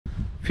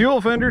Fuel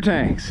Fender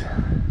tanks.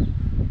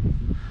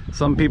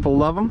 Some people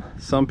love them,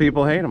 some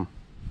people hate them.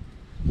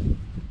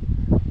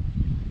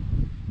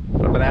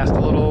 But I've been asked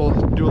to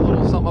do a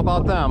little something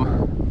about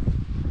them.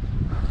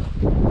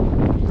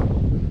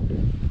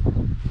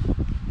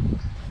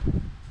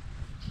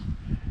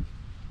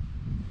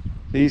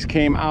 These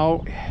came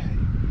out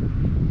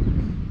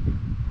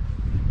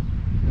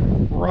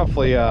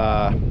roughly,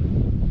 I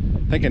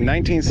think in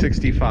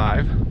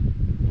 1965.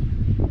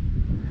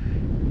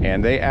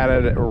 And they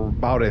added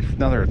about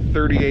another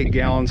 38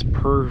 gallons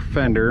per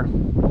fender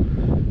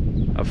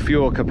of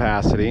fuel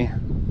capacity.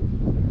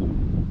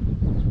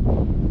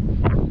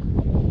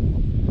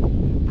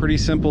 Pretty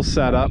simple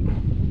setup.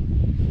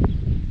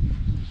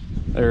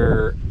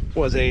 There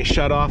was a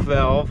shut-off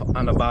valve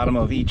on the bottom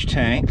of each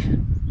tank.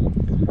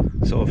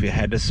 So if you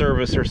had to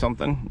service or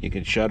something, you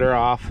could shut her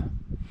off.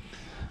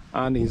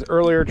 On these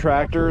earlier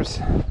tractors,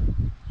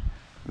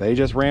 they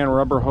just ran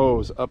rubber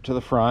hose up to the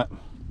front.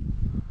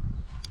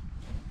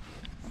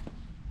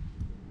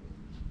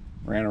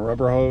 Ran a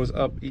rubber hose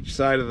up each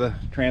side of the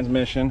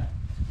transmission.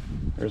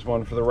 There's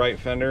one for the right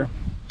fender.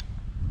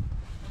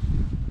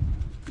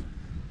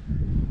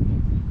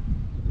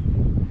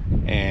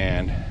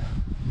 And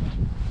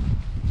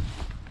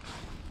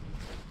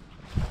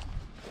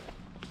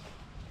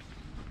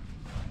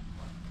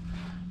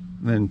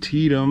then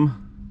teed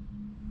them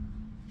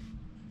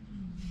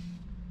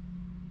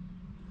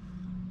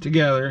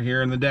together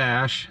here in the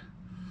dash,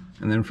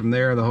 and then from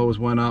there the hose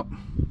went up.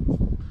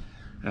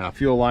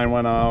 Fuel line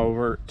went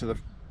over to the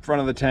front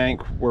of the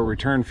tank where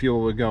return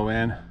fuel would go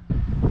in,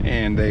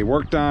 and they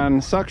worked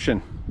on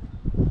suction.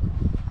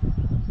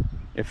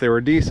 If they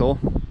were diesel,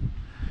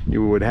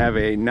 you would have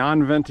a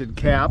non-vented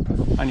cap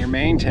on your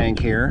main tank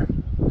here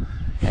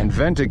and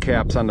vented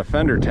caps on the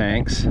fender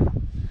tanks.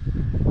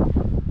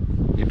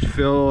 You'd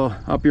fill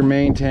up your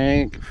main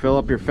tank, fill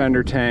up your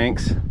fender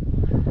tanks,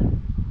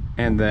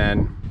 and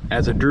then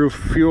as it drew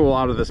fuel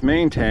out of this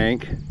main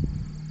tank,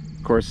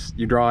 of course,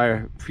 you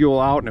draw fuel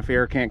out, and if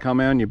air can't come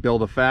in, you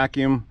build a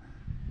vacuum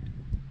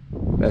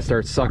that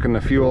starts sucking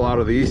the fuel out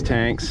of these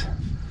tanks,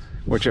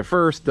 which at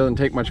first doesn't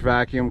take much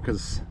vacuum,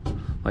 because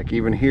like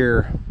even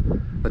here,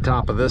 the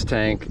top of this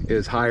tank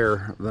is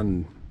higher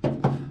than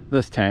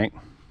this tank.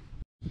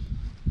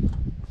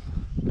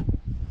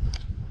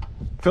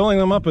 Filling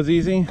them up is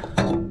easy.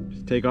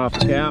 Just take off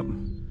the cap,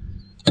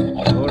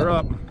 fill her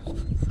up.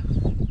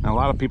 Now, a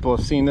lot of people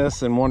have seen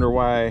this and wonder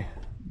why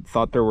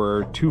thought there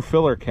were two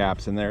filler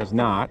caps, and there's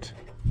not.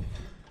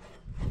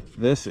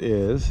 This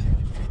is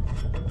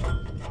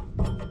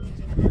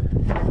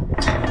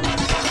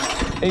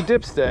a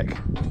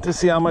dipstick to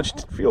see how much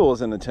fuel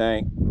is in the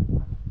tank.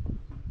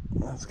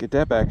 Let's get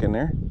that back in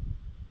there.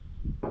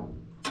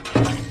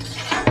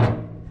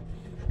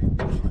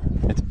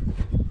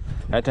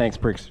 That tank's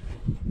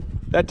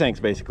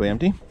basically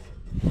empty.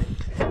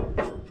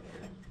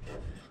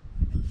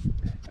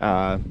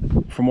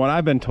 From what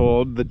I've been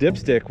told, the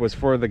dipstick was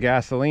for the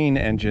gasoline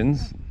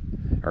engines,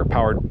 or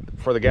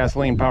for the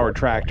gasoline powered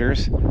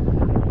tractors,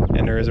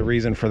 and there is a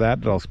reason for that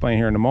I'll explain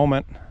here in a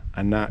moment.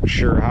 I'm not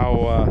sure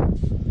how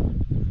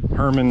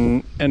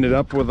Herman ended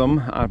up with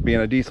them being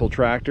a diesel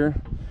tractor.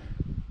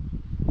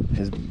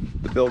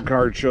 The build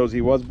card shows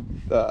he was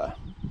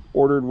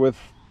ordered with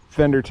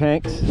fender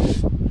tanks,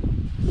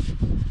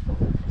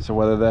 so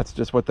whether that's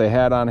just what they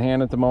had on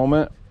hand at the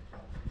moment,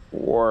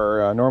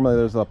 or normally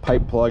there's a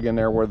pipe plug in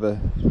there where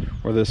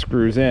this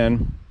screws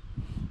in,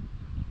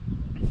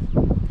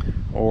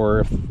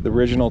 or if the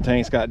original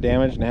tanks got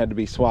damaged and had to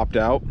be swapped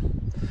out.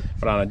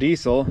 But on a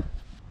diesel,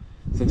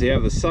 since you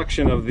have the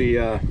suction of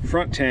the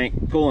front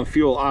tank pulling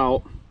fuel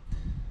out,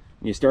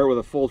 and you start with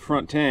a full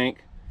front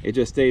tank, it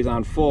just stays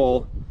on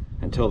full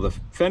until the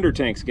fender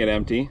tanks get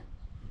empty,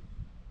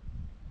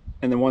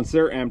 and then once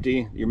they're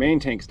empty, your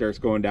main tank starts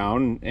going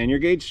down and your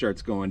gauge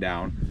starts going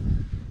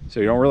down. So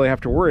you don't really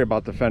have to worry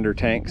about the fender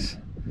tanks.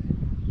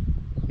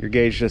 Your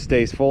gauge just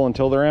stays full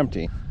until they're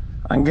empty.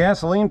 On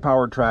gasoline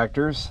powered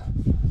tractors,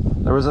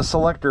 there was a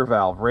selector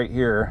valve right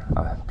here.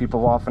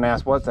 People have often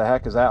asked, what the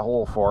heck is that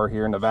hole for,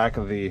 here in the back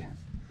of the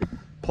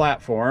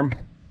platform.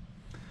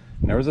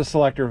 And there was a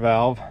selector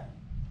valve,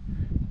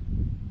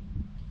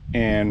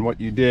 and what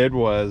you did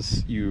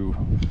was you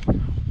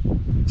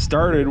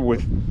started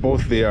with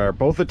both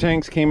the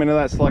tanks came into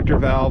that selector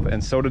valve,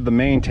 and so did the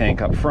main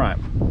tank up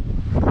front.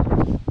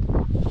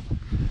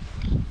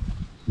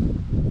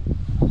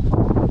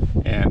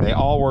 And they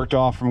all worked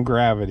off from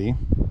gravity.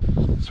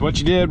 So what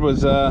you did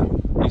was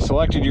you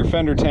selected your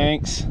fender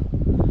tanks,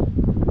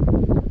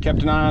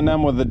 kept an eye on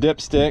them with the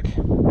dipstick.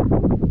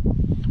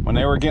 When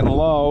they were getting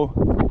low,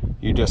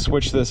 you just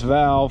switch this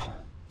valve.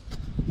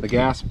 The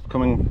gas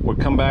would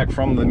come back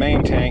from the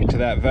main tank to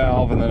that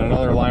valve, and then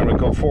another line would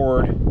go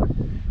forward,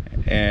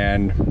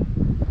 and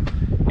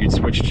you'd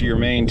switch to your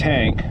main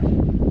tank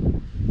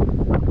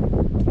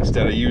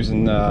instead of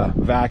using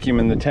vacuum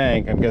in the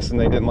tank. I'm guessing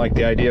they didn't like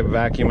the idea of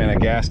vacuum in a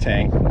gas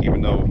tank,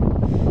 even though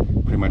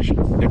pretty much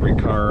every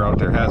car out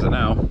there has it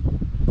now.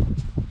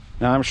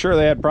 Now, I'm sure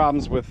they had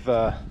problems with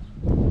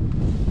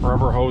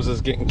rubber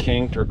hoses getting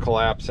kinked or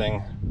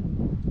collapsing.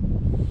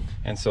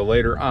 And so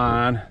later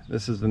on,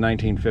 this is the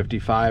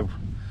 1955,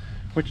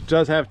 which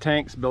does have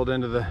tanks built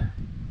into the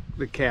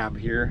cab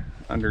here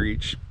under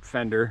each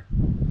fender.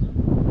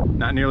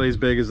 Not nearly as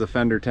big as the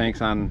fender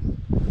tanks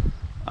on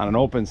an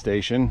open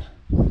station.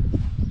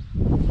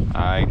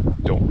 I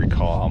don't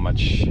recall how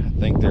much. I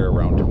think they're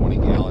around 20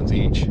 gallons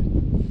each.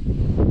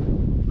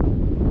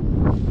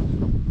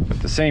 But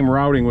the same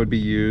routing would be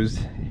used.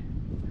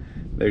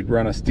 They'd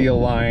run a steel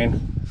line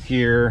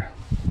here,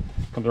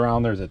 comes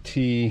around, there's a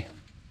T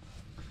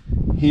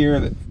here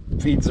that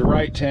feeds the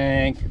right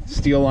tank.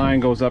 Steel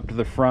line goes up to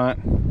the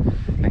front.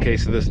 In the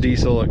case of this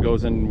diesel, it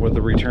goes in with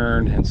the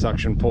return, and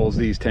suction pulls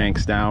these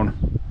tanks down.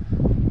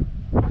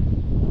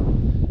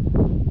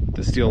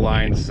 The steel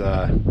lines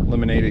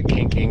eliminated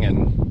kinking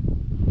and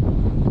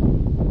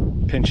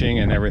pinching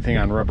and everything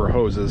on rubber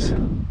hoses.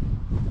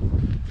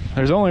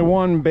 There's only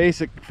one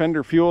basic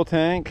Fender fuel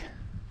tank.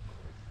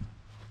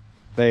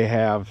 They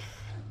have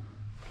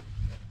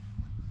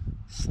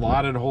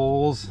slotted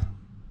holes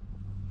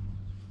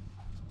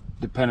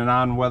depending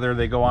on whether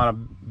they go on a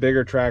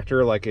bigger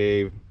tractor like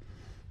a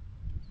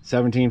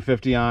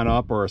 1750 on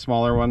up, or a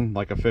smaller one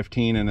like a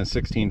 15 and a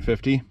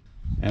 1650.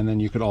 And then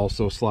you could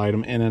also slide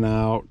them in and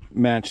out,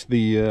 match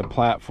the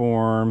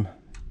platform,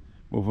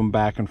 move them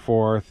back and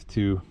forth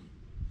to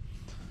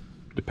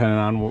depending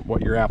on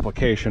what your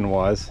application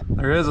was.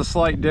 There is a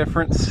slight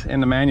difference in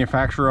the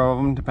manufacture of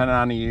them depending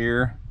on the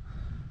year.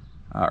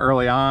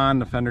 Early on,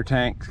 the Fender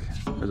tank,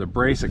 there's a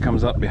brace that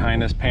comes up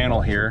behind this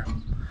panel here,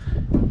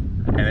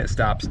 and it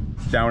stops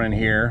down in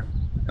here.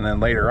 And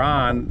then later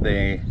on,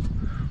 they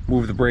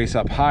move the brace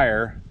up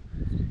higher,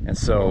 and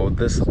so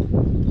this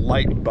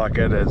light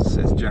bucket, as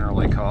it's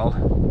generally called.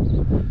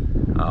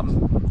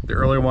 The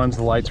earlier ones,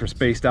 the lights were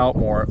spaced out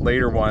more.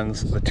 Later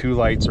ones, the two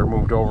lights are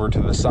moved over to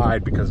the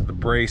side because the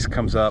brace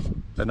comes up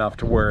enough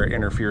to where it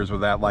interferes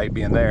with that light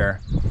being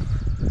there.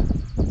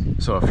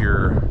 So if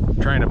you're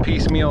trying to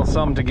piecemeal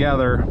some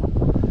together,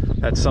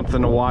 that's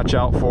something to watch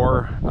out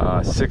for.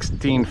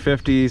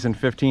 1650s and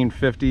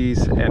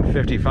 1550s and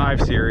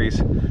 55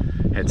 series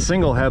had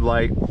single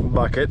headlight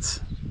buckets,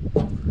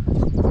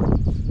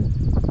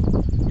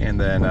 and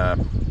then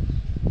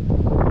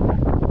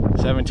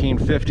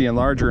 1750 and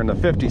larger in the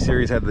 50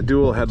 series had the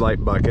dual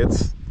headlight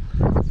buckets.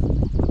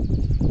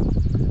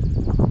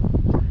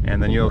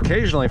 And then you'll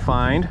occasionally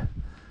find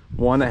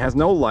one that has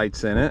no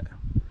lights in it,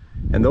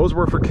 and those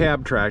were for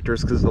cab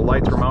tractors because the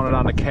lights were mounted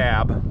on the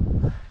cab,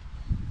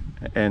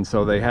 and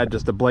so they had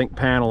just a blank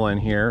panel in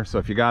here. So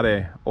if you got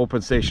a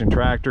open station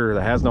tractor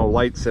that has no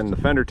lights in the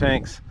fender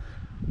tanks,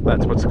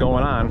 that's what's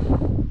going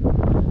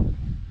on.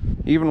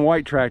 Even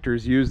white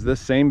tractors use this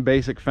same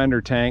basic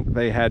fender tank.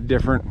 They had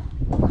different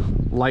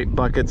light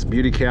buckets,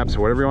 beauty caps,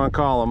 whatever you want to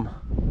call them,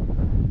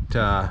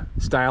 to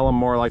style them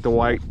more like the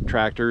white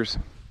tractors.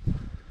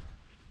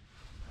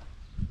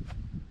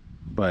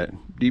 But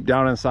deep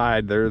down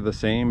inside, they're the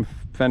same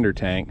fender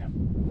tank.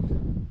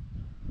 An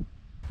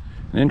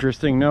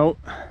interesting note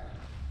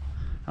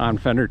on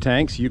fender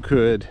tanks, you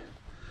could,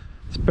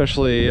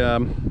 especially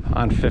on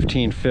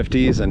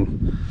 1550s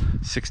and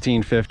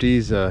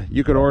 1650s,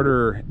 you could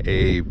order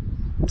a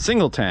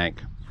single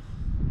tank,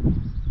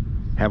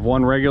 have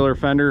one regular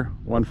fender,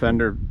 one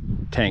fender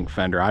tank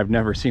fender. I've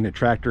never seen a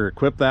tractor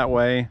equipped that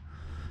way,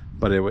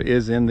 but it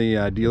is in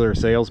the dealer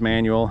sales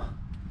manual.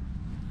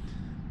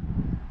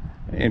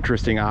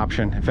 Interesting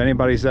option. If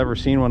anybody's ever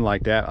seen one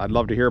like that, I'd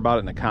love to hear about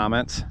it in the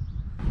comments.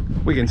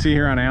 We can see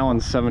here on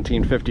Allen's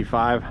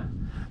 1755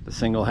 the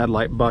single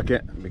headlight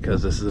bucket,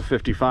 because this is a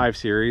 55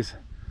 series.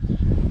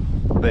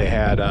 They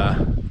had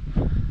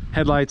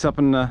headlights up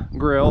in the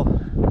grill,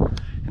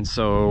 and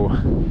so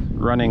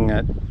running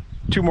at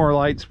two more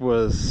lights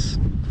was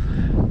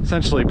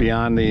essentially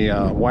beyond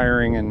the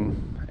wiring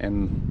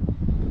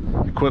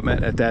and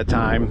equipment at that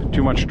time.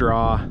 Too much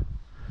draw.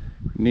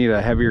 Need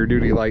a heavier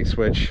duty light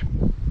switch.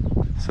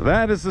 So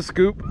that is the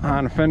scoop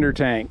on fender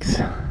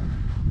tanks.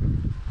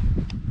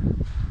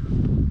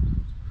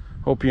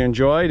 Hope you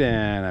enjoyed,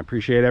 and I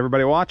appreciate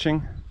everybody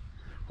watching.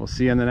 We'll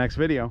see you in the next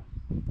video.